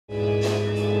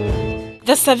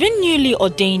The 7 newly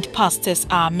ordained pastors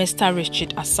are Mr. Richard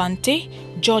Asante,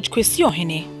 George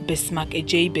Kwesiohene, Bismarck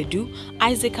Ejei Bedu,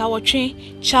 Isaac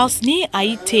Awotwe, Charles Ni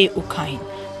Aite Ukain,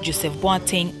 Joseph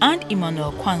Boateng and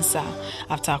Emmanuel Kwanzaa,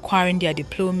 after acquiring their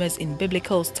diplomas in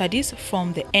biblical studies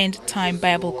from the End Time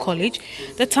Bible College.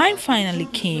 The time finally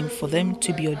came for them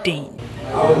to be ordained.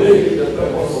 I will make it the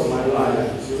purpose of my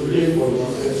life to live for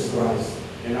Jesus Christ,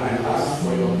 and I ask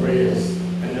for your prayers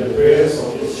and the prayers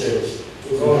of this church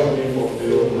to help me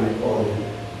fulfill my calling.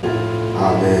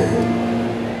 Amen.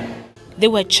 They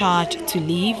were charged to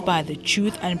live by the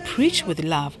truth and preach with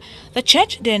love. The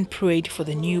church then prayed for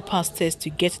the new pastors to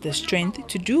get the strength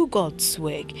to do God's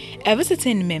work. A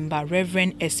visiting member,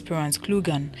 Reverend Esperance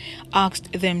Klugan,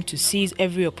 asked them to seize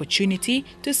every opportunity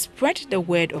to spread the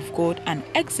word of God and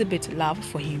exhibit love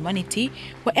for humanity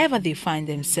wherever they find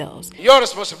themselves. Your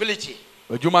responsibility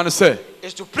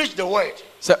is to preach the word.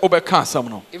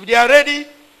 If they are ready,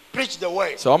 preach the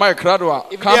word. If they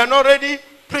are not ready,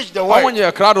 preach the word.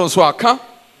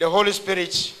 The Holy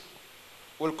Spirit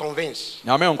will convince.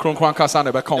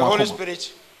 The Holy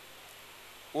Spirit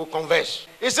will converse.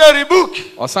 He said rebuke.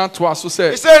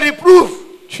 He said reprove.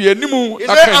 He said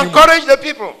encourage the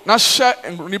people.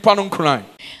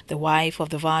 The wife of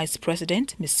the Vice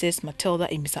President, Mrs. Matilda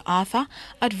Amissah-Arthur,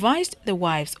 advised the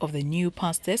wives of the new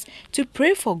pastors to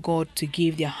pray for God to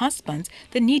give their husbands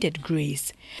the needed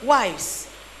grace. Wives,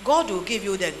 God will give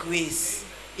you the grace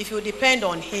if you depend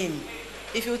on Him,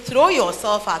 if you throw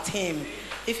yourself at Him,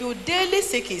 if you daily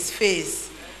seek His face,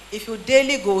 if you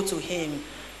daily go to Him.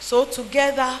 So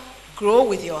together, grow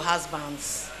with your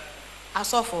husbands.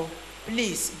 Asofo,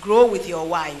 please grow with your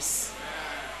wives.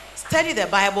 Study the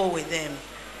Bible with them.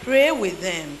 Pray with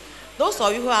them. Those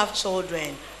of you who have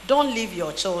children, don't leave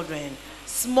your children.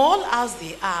 Small as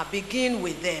they are, begin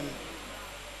with them.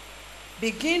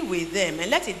 Begin with them and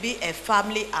let it be a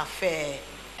family affair.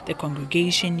 The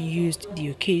congregation used the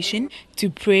occasion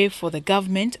to pray for the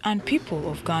government and people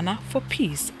of Ghana for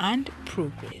peace and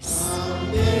progress.